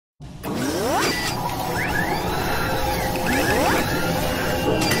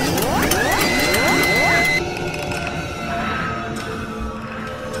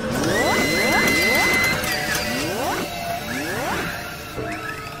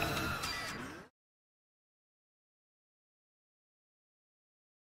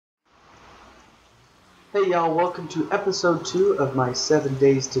Hey y'all, welcome to episode 2 of my 7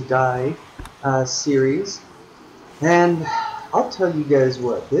 Days to Die series. And I'll tell you guys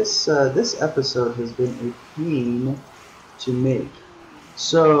what, this episode has been a pain to make.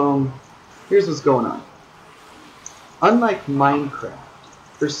 So, here's what's going on. Unlike Minecraft,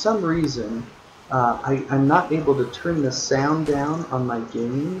 for some reason, I'm not able to turn the sound down on my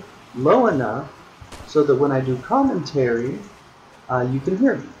game low enough so that when I do commentary, you can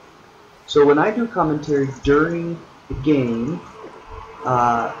hear me. So when I do commentary during the game,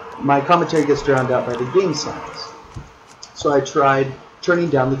 my commentary gets drowned out by the game sounds. So I tried turning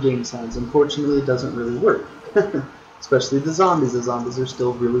down the game sounds. Unfortunately, it doesn't really work. Especially the zombies. The zombies are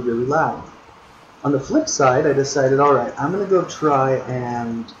still really, really loud. On the flip side, I decided, alright, I'm going to go try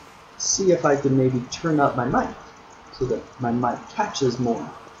and see if I can maybe turn up my mic so that my mic catches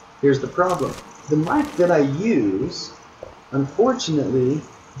more. Here's the problem. The mic that I use, unfortunately,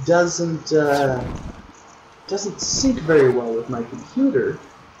 doesn't sync very well with my computer.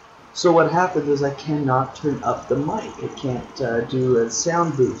 So what happens is I cannot turn up the mic. I can't do a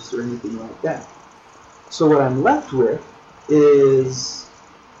sound boost or anything like that. So what I'm left with is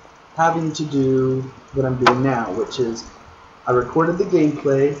having to do what I'm doing now, which is I recorded the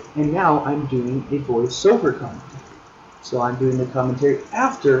gameplay and now I'm doing a voiceover commentary. So I'm doing the commentary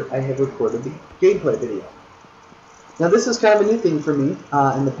after I have recorded the gameplay video. Now this is kind of a new thing for me.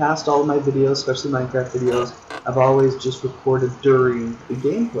 In the past, all of my videos, especially Minecraft videos, I've always just recorded during the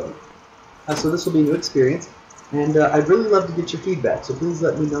gameplay. So this will be a new experience, and I'd really love to get your feedback. So please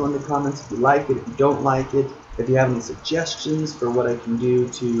let me know in the comments if you like it, if you don't like it, if you have any suggestions for what I can do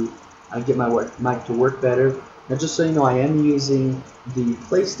to get my mic to work better. Now just so you know, I am using the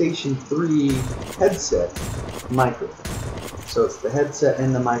PlayStation 3 headset microphone. So it's the headset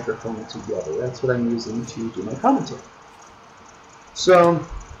and the microphone together. That's what I'm using to do my commentary. So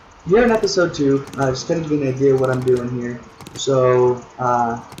here in episode 2, just kind of give you an idea of what I'm doing here. So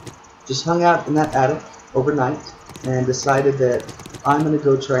just hung out in that attic overnight and decided that I'm going to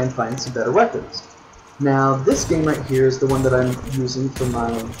go try and find some better weapons. Now this game right here is the one that I'm using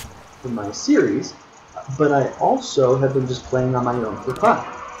for my series, but I also have been just playing on my own for fun.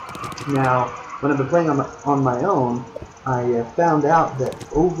 Now when I've been playing on my own, I found out that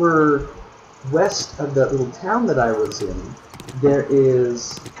over west of that little town that I was in, there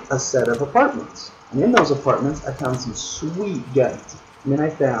is a set of apartments. And in those apartments, I found some sweet guns. I mean,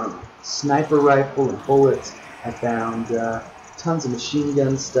 I found sniper rifle and bullets. I found tons of machine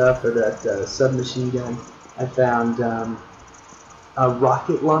gun stuff, or that submachine gun. I found a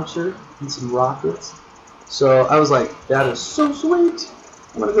rocket launcher and some rockets. So I was like, that is so sweet.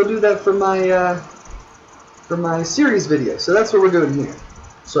 I'm going to go do that for my series video. So that's what we're doing here.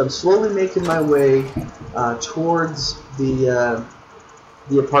 So I'm slowly making my way towards the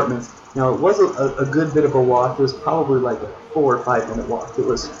apartments. Now it was a good bit of a walk. It was probably like a 4 or 5 minute walk. It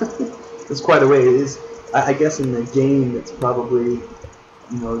was it's quite a way. It is, I guess in the game it's probably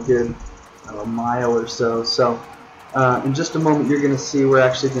a good mile or so. So in just a moment you're going to see we're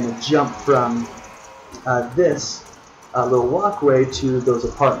actually going to jump from this little walkway to those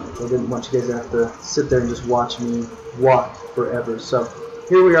apartments. I didn't want you guys to have to sit there and just watch me walk forever. So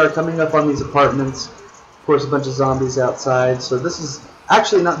here we are coming up on these apartments. Of course, a bunch of zombies outside. So this is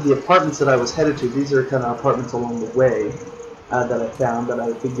actually not the apartments that I was headed to. These are kind of apartments along the way that I found, that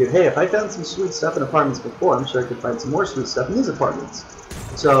I figured, hey, if I found some sweet stuff in apartments before, I'm sure I could find some more sweet stuff in these apartments.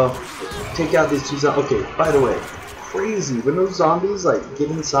 So take out these two zombies. Okay, by the way, crazy. When those zombies get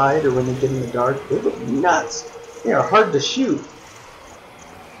inside or when they get in the dark, they look nuts. They are hard to shoot.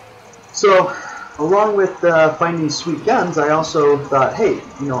 So, along with finding sweet guns, I also thought, hey,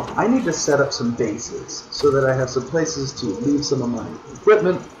 I need to set up some bases so that I have some places to leave some of my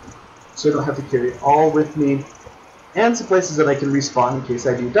equipment, so I don't have to carry it all with me, and some places that I can respawn in case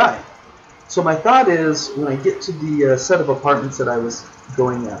I do die. So my thought is, when I get to the set of apartments that I was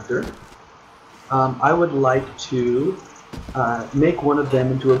going after, I would like to make one of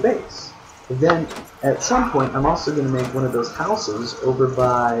them into a base. Then, at some point, I'm also going to make one of those houses over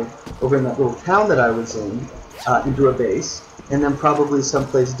in that little town that I was in into a base, and then probably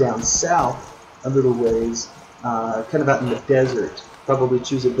someplace down south a little ways, kind of out in the desert. Probably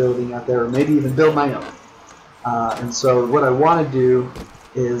choose a building out there, or maybe even build my own. And so what I want to do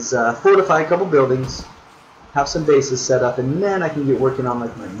is fortify a couple buildings, have some bases set up, and then I can get working on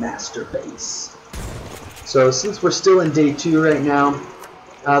my master base. So since we're still in day 2 right now,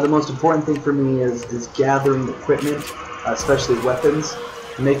 the most important thing for me is gathering equipment, especially weapons,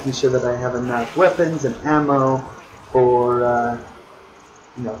 making sure that I have enough weapons and ammo for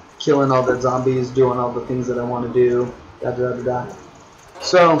killing all the zombies, doing all the things that I want to do,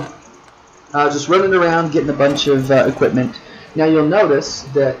 So just running around getting a bunch of equipment. Now you'll notice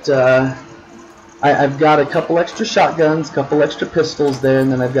that I've got a couple extra shotguns, a couple extra pistols there,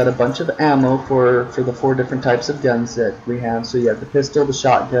 and then I've got a bunch of ammo for the 4 different types of guns that we have. So you have the pistol, the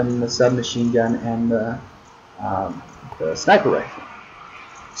shotgun, the submachine gun, and the sniper rifle.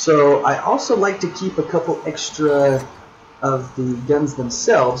 So I also like to keep a couple extra of the guns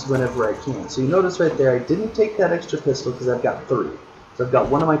themselves whenever I can. So you notice right there, I didn't take that extra pistol because I've got 3. So I've got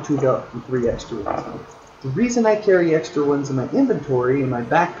one of my 2 belt and 3 extra ones. The reason I carry extra ones in my inventory, in my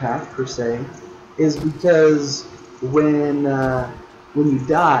backpack per se, is because when you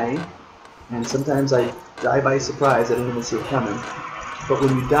die, and sometimes I die by surprise, I didn't even see it coming, but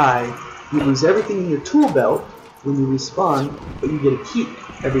when you die, you lose everything in your tool belt when you respawn, but you get to keep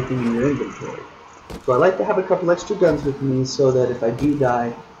everything in your inventory. So I like to have a couple extra guns with me so that if I do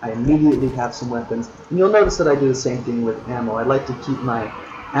die, I immediately have some weapons. And you'll notice that I do the same thing with ammo. I like to keep my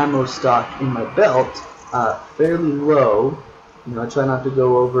ammo stock in my belt fairly low. You know, I try not to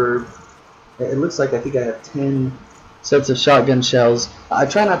go over, it looks like I think I have 10 sets of shotgun shells. I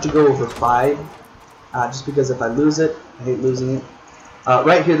try not to go over 5, just because if I lose it, I hate losing it.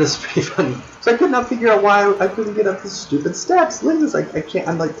 Right here, this is pretty funny. So I could not figure out why I couldn't get up the stupid steps. Look at this, I can't,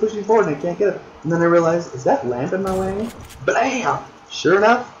 I'm like pushing forward and I can't get it. And then I realized, is that lamp in my way? Bam! Sure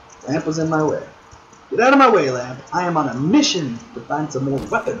enough, lamp was in my way. Get out of my way, lamp. I am on a mission to find some more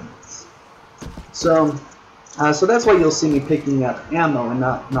weapons. So that's why you'll see me picking up ammo and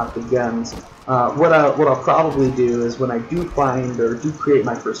not the guns. What I'll probably do is when I do find or do create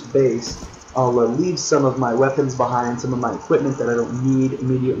my first base, I'll leave some of my weapons behind, some of my equipment that I don't need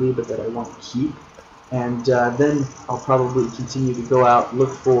immediately but that I want to keep. And then I'll probably continue to go out,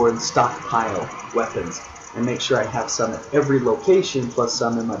 look for, and stockpile weapons. And make sure I have some at every location, plus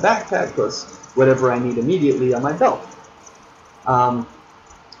some in my backpack, plus whatever I need immediately on my belt.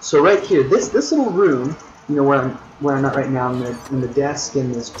 So right here, this little room, you know, where I'm at right now in the desk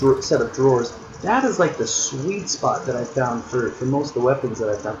and this set of drawers, that is like the sweet spot that I found for most of the weapons that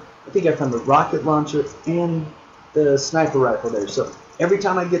I found. I think I found the rocket launcher and the sniper rifle there. So every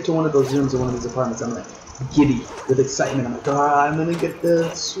time I get to one of those rooms in one of these apartments, I'm like giddy with excitement. I'm like, oh, I'm gonna get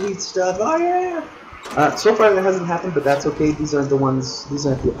the sweet stuff. Oh yeah! So far that hasn't happened, but that's okay. These aren't the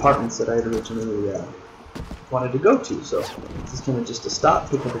apartments that I had originally wanted to go to. So this is kind of just a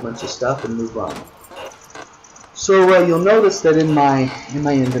stop, pick up a bunch of stuff, and move on. So you'll notice that in my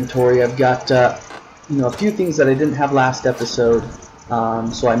inventory, I've got you know, a few things that I didn't have last episode.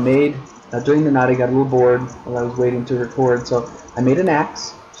 So I made, during the night I got a little bored while I was waiting to record, so I made an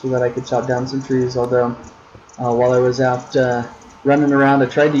axe so that I could chop down some trees, although while I was out running around I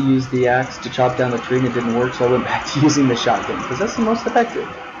tried to use the axe to chop down a tree and it didn't work, so I went back to using the shotgun, because that's the most effective.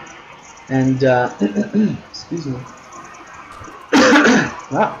 And, excuse me.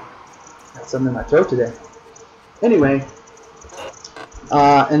 Wow, got something in my throat today. Anyway,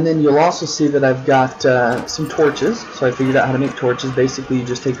 and then you'll also see that I've got some torches. So I figured out how to make torches. Basically, you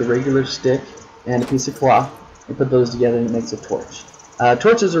just take a regular stick and a piece of cloth and put those together and it makes a torch.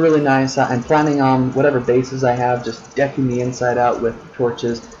 Torches are really nice. I'm planning on whatever bases I have, just decking the inside out with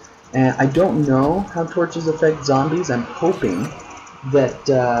torches. And I don't know how torches affect zombies. I'm hoping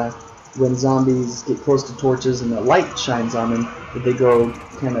that when zombies get close to torches and the light shines on them, that they go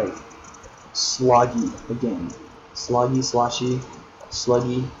kind of sloggy again. Sloggy, sloshy,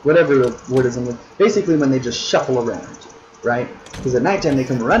 sluggy, whatever the word is in it. Basically when they just shuffle around, right? Because at nighttime they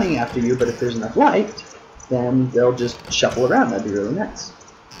come running after you, but if there's enough light, then they'll just shuffle around. That'd be really nice.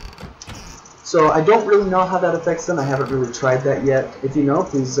 So I don't really know how that affects them. I haven't really tried that yet. If you know,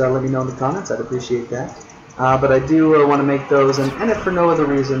 please let me know in the comments. I'd appreciate that. But I do want to make those, and if for no other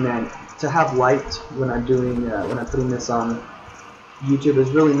reason than to have light when I'm doing, when I'm putting this on YouTube is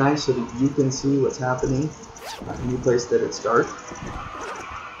really nice, so that you can see what's happening. Any place that it's dark.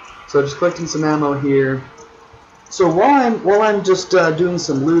 So just collecting some ammo here. So while I'm just doing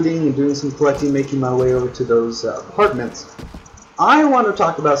some looting and doing some collecting, making my way over to those apartments, I want to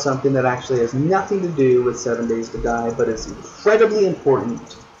talk about something that actually has nothing to do with 7 Days to Die, but is incredibly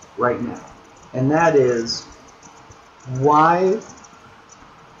important right now. And that is, why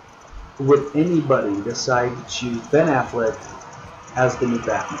would anybody decide to choose Ben Affleck as the new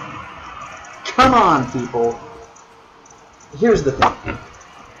Batman? Come on, people. Here's the thing.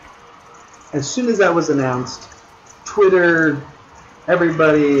 As soon as that was announced, Twitter,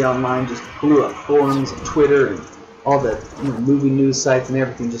 everybody online just blew up. Forums, Twitter, and all the movie news sites and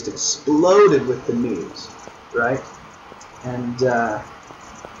everything just exploded with the news, right? And oh,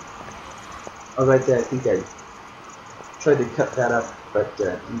 right there, I think I tried to cut that up, but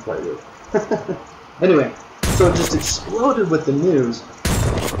didn't quite work. Anyway, So it just exploded with the news,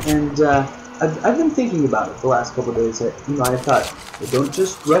 and I've been thinking about it the last couple of days. That, I thought, well, don't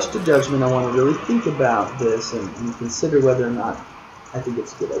just rush to judgment. I want to really think about this and consider whether or not I think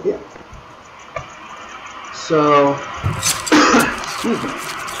it's a good idea. So, excuse me.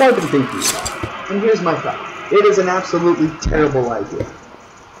 So I've been thinking about it, and here's my thought. It is an absolutely terrible idea.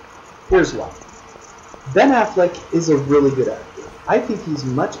 Here's why. Ben Affleck is a really good actor. I think he's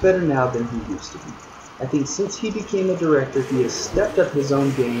much better now than he used to be. I think since he became a director, he has stepped up his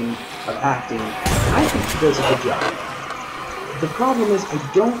own game of acting. I think he does a good job. The problem is, I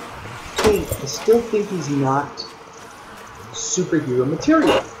still think he's not superhero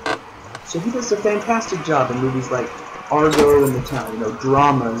material. So he does a fantastic job in movies like Argo and The Town,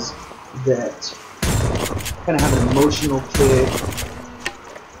 dramas that kind of have an emotional kick.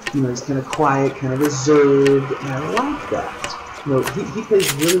 He's kind of quiet, kind of reserved, and I like that. He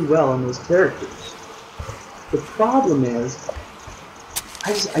plays really well in those characters. The problem is,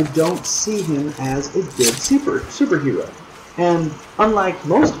 I don't see him as a good superhero. And unlike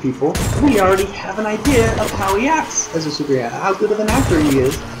most people, we already have an idea of how he acts as a superhero, how good of an actor he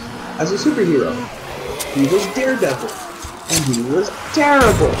is as a superhero. He was Daredevil, and he was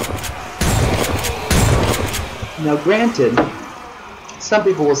terrible. Now granted, some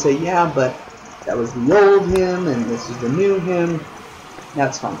people will say, yeah, but that was the old him, and this is the new him.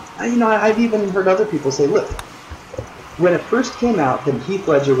 That's fine. I've even heard other people say, look, when it first came out that Heath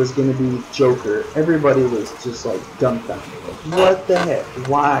Ledger was going to be Joker, everybody was just like dumbfounded. What the heck?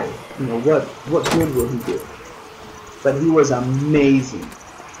 Why? What good will he do? But he was amazing.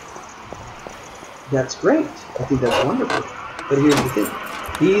 That's great. I think that's wonderful. But here's the thing.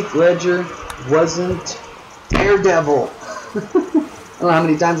 Heath Ledger wasn't Daredevil. I don't know how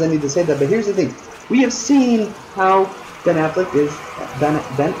many times I need to say that, but here's the thing. We have seen how Ben Affleck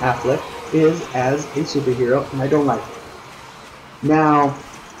is as a superhero, and I don't like it. Now,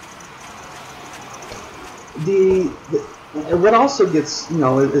 what also gets,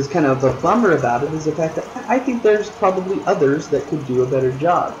 is kind of a bummer about it is the fact that I think there's probably others that could do a better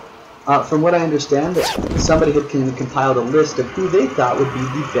job. From what I understand, somebody had compiled a list of who they thought would be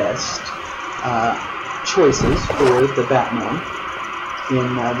the best choices for the Batman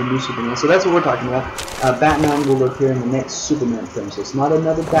in the new Superman. So that's what we're talking about. Batman will appear in the next Superman film. So it's not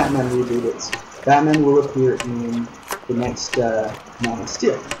another Batman reboot. It's Batman will appear in the next Man of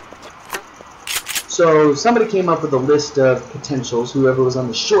Steel. So somebody came up with a list of potentials. Whoever was on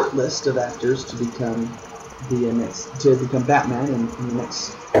the short list of actors to become Batman in the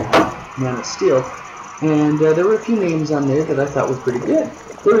next Man of Steel. And there were a few names on there that I thought were pretty good.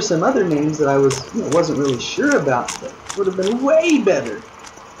 There were some other names that I wasn't really sure about that would have been way better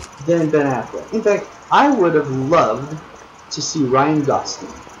than Ben Affleck. In fact, I would have loved to see Ryan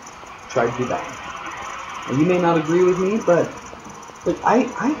Gosling try to do that. And you may not agree with me, but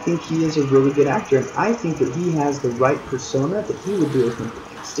I think he is a really good actor, and I think that he has the right persona, that he would do a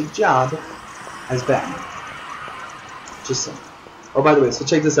fantastic job as Batman. Just saying. Oh, by the way, so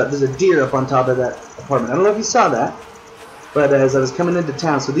check this out. There's a deer up on top of that apartment. I don't know if you saw that, but as I was coming into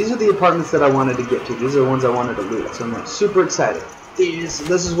town, so these are the apartments that I wanted to get to. These are the ones I wanted to loot. So I'm like super excited. This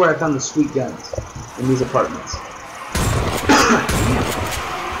is where I found the sweet guns, in these apartments.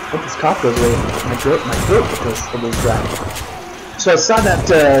 I hope this cough goes away. My throat because it was dry. So I saw that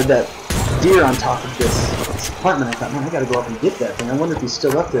deer on top of this apartment. I thought, man, I gotta go up and get that thing. I wonder if he's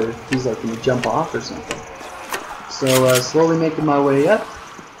still up there. If he's like going to jump off or something. So slowly making my way up.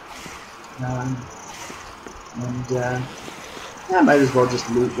 I might as well just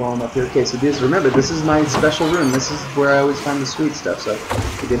loot while I'm up here. Okay, so remember, this is my special room. This is where I always find the sweet stuff. So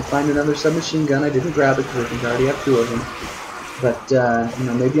I did find another submachine gun. I didn't grab it because I think I already have two of them. But,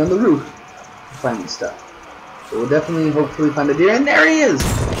 maybe on the roof, finding stuff. So we'll definitely, hopefully, find a deer. And there he is!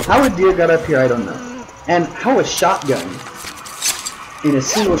 How a deer got up here, I don't know. And how a shotgun, in a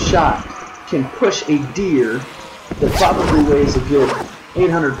single shot, can push a deer that probably weighs a good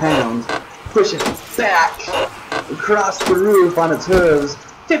 800 pounds, push it back across the roof on its hooves,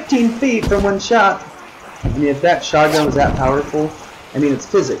 15 feet from one shot. I mean, if that shotgun was that powerful, I mean, it's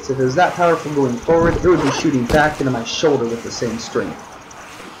physics. If it was that powerful going forward, it would be shooting back into my shoulder with the same strength.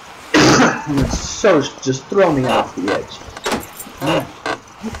 And it's so just throw me off the edge. Man,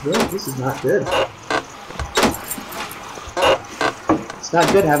 this is not good. It's not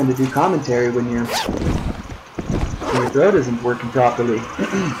good having to do commentary when your throat isn't working properly.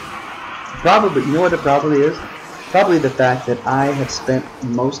 Probably, you know what it probably is? Probably the fact that I have spent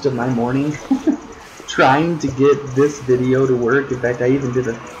most of my morning trying to get this video to work. In fact, I even did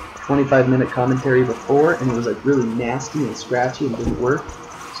a 25-minute commentary before, and it was like really nasty and scratchy and didn't work.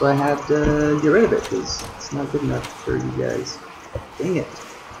 So I had to get rid of it because it's not good enough for you guys. Dang it.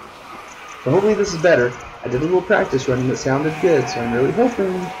 So hopefully this is better. I did a little practice run and it sounded good, so I'm really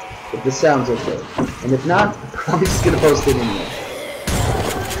hoping that this sounds okay. And if not, I'm probably just going to post it anyway.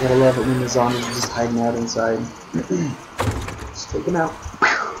 Gotta love it when the zombies are just hiding out inside. Just take them out.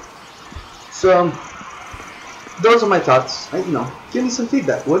 So, those are my thoughts. Give me some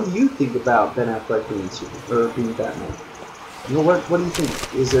feedback. What do you think about Ben Affleck being Batman? What do you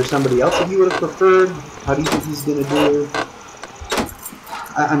think? Is there somebody else that you would have preferred? How do you think he's gonna do?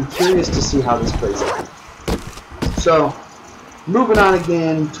 I'm curious to see how this plays out. So, moving on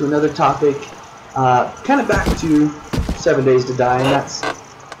again to another topic, kind of back to 7 Days to Die, and that's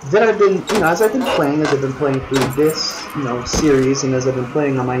that I've been, as I've been playing through this, series, and as I've been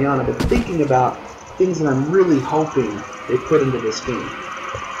playing on my own, I've been thinking about things that I'm really hoping they put into this game.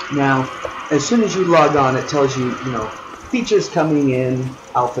 Now, as soon as you log on, it tells you, features coming in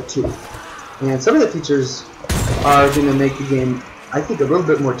Alpha 2. And some of the features are going to make the game, I think, a little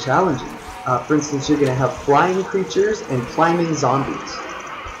bit more challenging. For instance, you're going to have flying creatures and climbing zombies.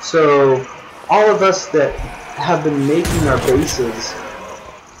 So, all of us that have been making our bases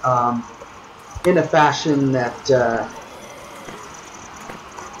in a fashion that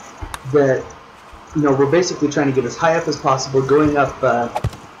we're basically trying to get as high up as possible, going up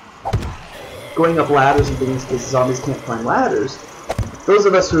ladders and things because zombies can't climb ladders. Those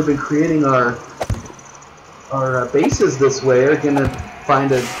of us who have been creating our bases this way are going to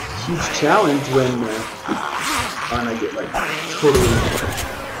find a huge challenge when I get like totally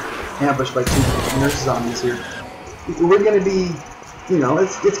ambushed by 2 nurse zombies here. We're going to be,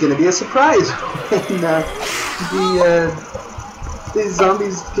 it's going to be a surprise when these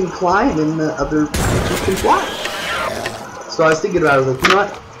zombies can climb and the other creatures can fly. So I was thinking about it, I was like, you know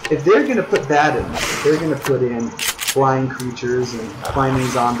what? If they're going to put that in, if they're going to put in flying creatures and climbing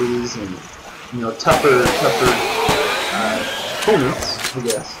zombies and, tougher opponents, I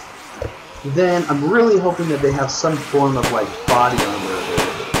guess, then I'm really hoping that they have some form of, like, body armor available.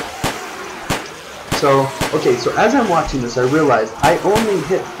 So as I'm watching this, I realized I only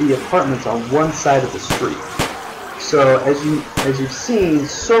hit the apartments on one side of the street. So as you've seen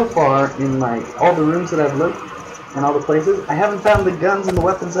so far in all the rooms that I've looked and all the places, I haven't found the guns and the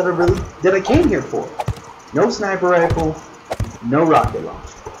weapons that I came here for. No sniper rifle, no rocket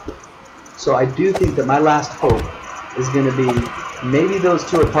launcher. So I do think that my last hope is going to be maybe those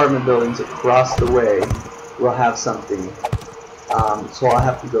 2 apartment buildings across the way will have something. So I'll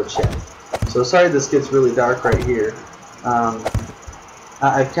have to go check. So sorry this gets really dark right here.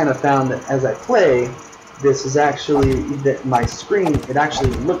 I've kind of found that as I play, this is actually, that my screen, it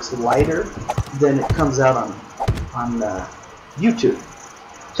actually looks lighter than it comes out on YouTube.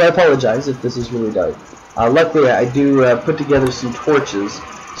 So I apologize if this is really dark. Luckily I do put together some torches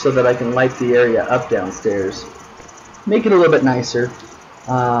so that I can light the area up downstairs. Make it a little bit nicer,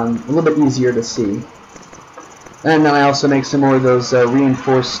 a little bit easier to see. And then I also make some more of those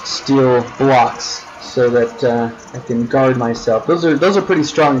reinforced steel blocks so that I can guard myself. Those are pretty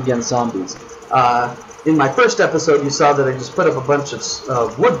strong against zombies. In my first episode, you saw that I just put up a bunch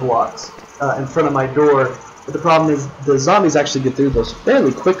of wood blocks in front of my door. But the problem is the zombies actually get through those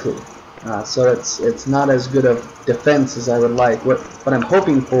fairly quickly. So it's not as good of defense as I would like. What I'm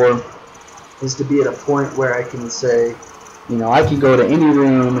hoping for is to be at a point where I can say, I can go to any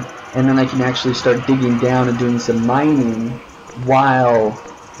room and then I can actually start digging down and doing some mining while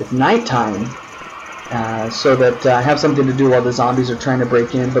it's nighttime, so that I have something to do while the zombies are trying to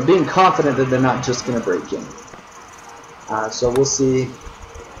break in, but being confident that they're not just going to break in. So we'll see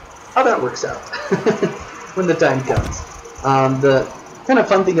how that works out when the time comes. The kind of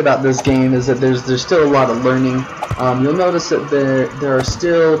fun thing about this game is that there's still a lot of learning. You'll notice that there are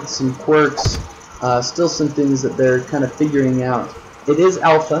still some quirks, still some things that they're kind of figuring out. It is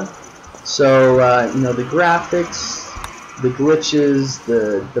alpha, so the graphics, the glitches,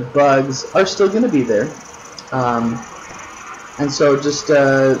 the bugs are still going to be there, and so just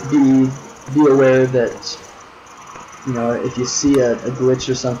be aware that if you see a glitch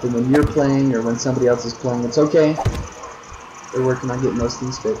or something when you're playing or when somebody else is playing, it's okay. They're working on getting those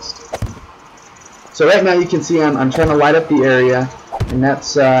things fixed. So right now you can see I'm trying to light up the area, and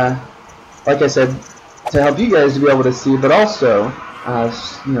that's like I said, to help you guys to be able to see, but also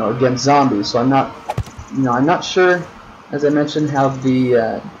against zombies. So I'm not sure, as I mentioned, how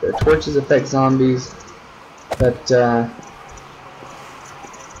the torches affect zombies, but I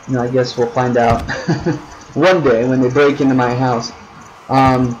guess we'll find out one day when they break into my house.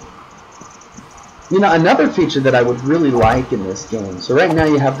 Another feature that I would really like in this game, so right now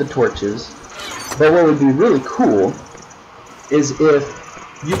you have the torches, but what would be really cool is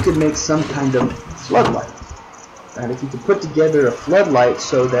if you could make some kind of floodlight. Right? If you could put together a floodlight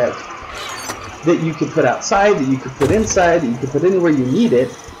so that you could put outside, that you could put inside, that you could put anywhere you need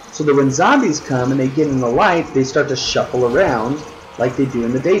it, so that when zombies come and they get in the light, they start to shuffle around like they do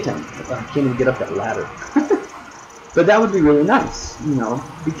in the daytime. I can't even get up that ladder. But that would be really nice, you know,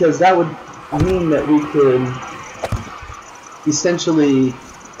 because that would mean that we could essentially,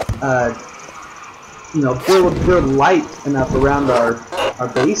 you know, build light enough around our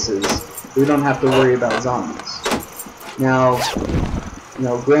bases. We don't have to worry about zombies. Now, you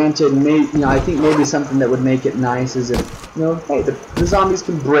know, granted, I think maybe something that would make it nice is if, you know, hey, the zombies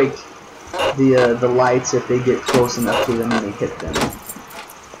can break the lights if they get close enough to them and they hit them.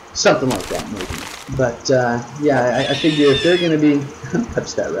 Something like that, maybe. But, yeah, I figure if they're going to be...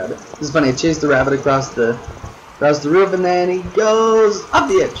 touch that rabbit. This is funny, I chased the rabbit across the roof, and then he goes up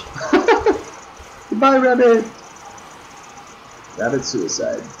the edge. Goodbye, rabbit. Rabbit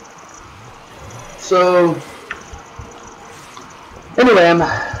suicide. So, anyway,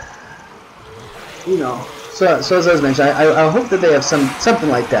 you know, so as I was mentioning, I hope that they have something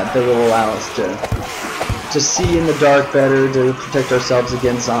like that will allow us to see in the dark better, to protect ourselves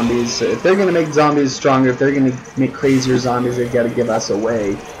against zombies. If they're going to make zombies stronger, if they're going to make crazier zombies, they've got to give us a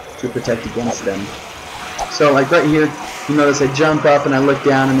way to protect against them. So, like right here, you notice I jump up and I look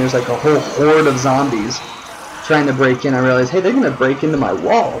down and there's like a whole horde of zombies trying to break in. I realize, hey, they're going to break into my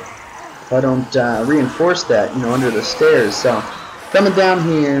wall if I don't reinforce that, you know, under the stairs. So, coming down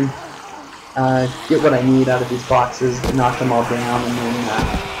here, get what I need out of these boxes, knock them all down, and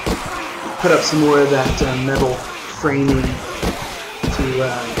then put up some more of that metal framing to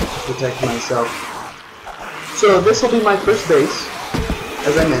protect myself. So this will be my first base,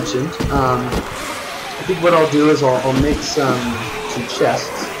 as I mentioned. I think what I'll do is I'll make some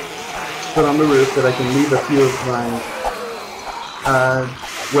chests to put on the roof that I can leave a few of my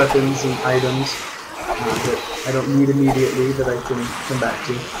weapons and items that I don't need immediately that I can come back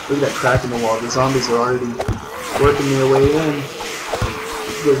to. Look at that crack in the wall. The zombies are already working their way in.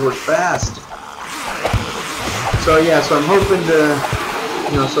 You guys work fast. So yeah, so I'm hoping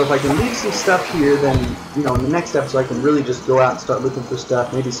to, you know, so if I can leave some stuff here, then, you know, in the next episode I can really just go out and start looking for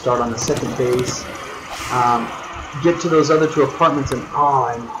stuff, maybe start on the second base, get to those other two apartments, and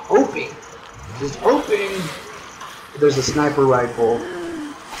I'm hoping, just hoping, there's a sniper rifle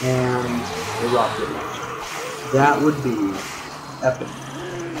and a rocket launcher. That would be epic.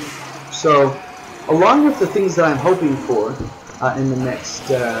 So, along with the things that I'm hoping for in the next,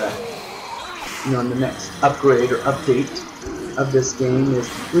 you know, in the next upgrade or update of this game, it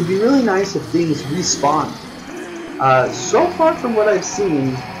would be really nice if things respawn. So far from what I've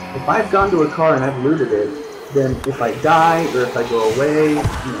seen, if I've gone to a car and I've looted it, then if I die or if I go away, you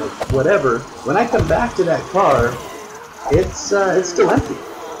know, whatever, when I come back to that car, it's still empty.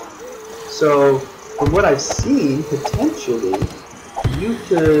 So from what I've seen, potentially you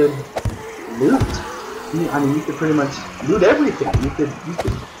could loot. I mean, you could pretty much loot everything. You could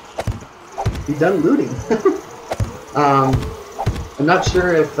be done looting. I'm not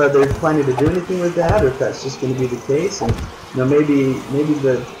sure if they're planning to do anything with that, or if that's just going to be the case. And you know, maybe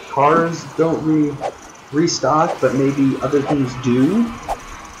the cars don't restock, but maybe other things do.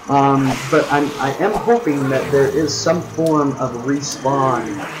 But I am hoping that there is some form of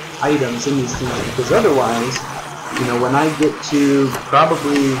respawn items in these things, because otherwise, you know, when I get to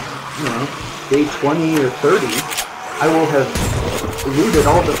probably, you know, day 20 or 30, I will have looted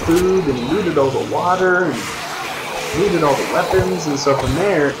all the food and looted all the water and looted all the weapons, and so from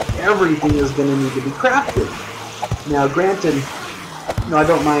there, everything is going to need to be crafted. Now, granted, you know, I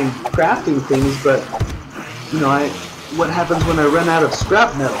don't mind crafting things, but, you know, what happens when I run out of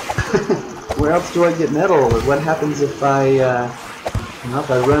scrap metal? Where else do I get metal? Or what happens if I, you know,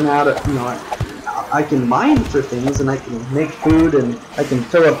 if I run out of, you know, I can mine for things and I can make food and I can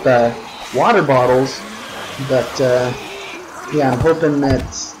fill up water bottles, but yeah, I'm hoping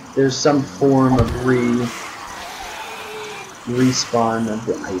that there's some form of respawn of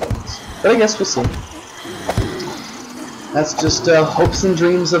the items. But I guess we'll see. That's just hopes and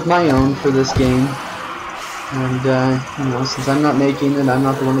dreams of my own for this game. And, you know, since I'm not making it, I'm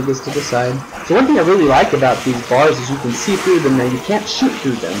not the one that gets to decide. So one thing I really like about these bars is you can see through them now. You can't shoot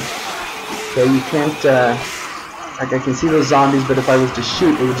through them. Okay, you can't, like I can see those zombies, but if I was to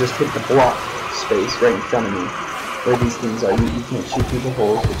shoot, it would just hit the block space right in front of me. Where these things are, you can't shoot through the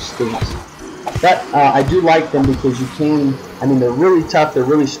holes, which stinks. But I do like them because you can, I mean, they're really tough, they're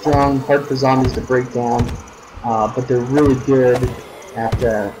really strong, hard for zombies to break down, but they're really good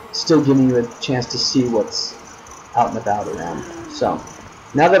at still giving you a chance to see what's out and about around. So,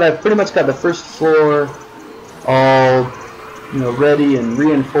 now that I've pretty much got the first floor all ready and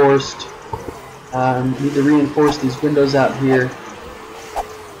reinforced. Need to reinforce these windows out here.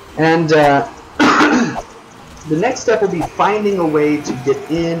 And the next step will be finding a way to get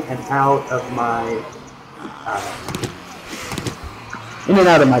in and out of my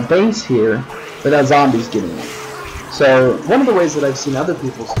base here without zombies getting in. So one of the ways that I've seen other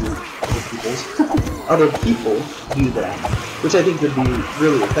people do that, which I think would be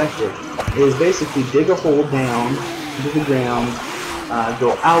really effective, is basically dig a hole down into the ground,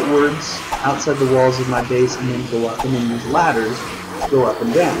 go outwards, outside the walls of my base, and then go up, and then use ladders to go up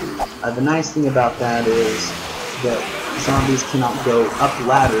and down. The nice thing about that is that zombies cannot go up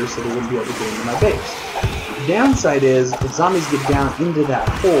ladders, so they wouldn't be able to get into my base. The downside is, if zombies get down into that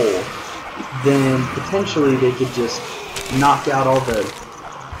hole, then potentially they could just knock out all the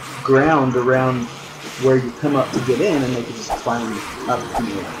ground around where you come up to get in, and they could just climb up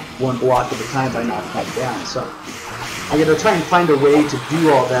one block at a time by knocking that down. So I gotta try and find a way to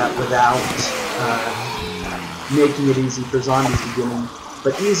do all that without making it easy for zombies to get in,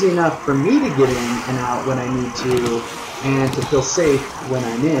 but easy enough for me to get in and out when I need to, and to feel safe when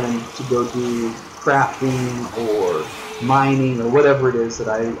I'm in to go do crafting or mining or whatever it is that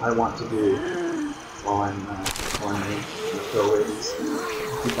I want to do while I'm throw away these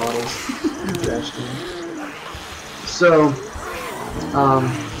empty bottles in the trash can. So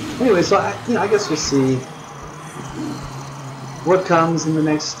anyway, so I guess we'll see what comes in the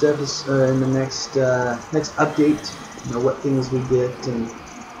next episode, in the next update. What things we get and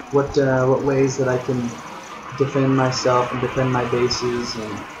what ways that I can defend myself and defend my bases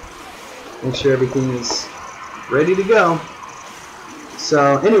and make sure everything is ready to go.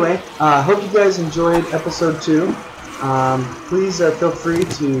 So anyway, hope you guys enjoyed episode 2. Please feel free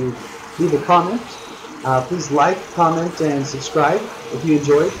to leave a comment. Please like, comment, and subscribe if you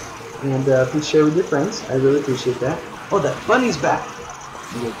enjoyed, and please share with your friends. I really appreciate that. Oh, that bunny's back.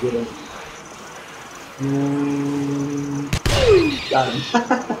 We'll get him. Got him.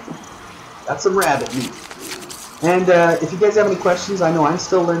 Got some rabbit meat. And if you guys have any questions, I know I'm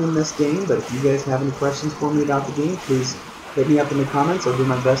still learning this game, but if you guys have any questions for me about the game, please hit me up in the comments. I'll do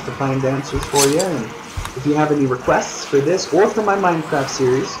my best to find answers for you. And if you have any requests for this or for my Minecraft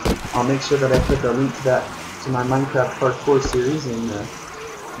series, I'll make sure that I put the link to my Minecraft Parkour series in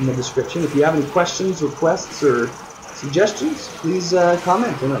the description. If you have any questions, requests, or suggestions, please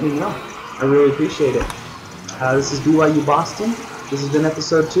comment and let me know. I really appreciate it. This is BYU Boston. This has been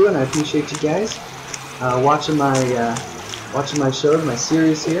episode 2, and I appreciate you guys watching my show, my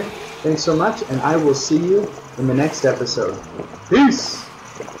series here. Thanks so much, and I will see you in the next episode. Peace!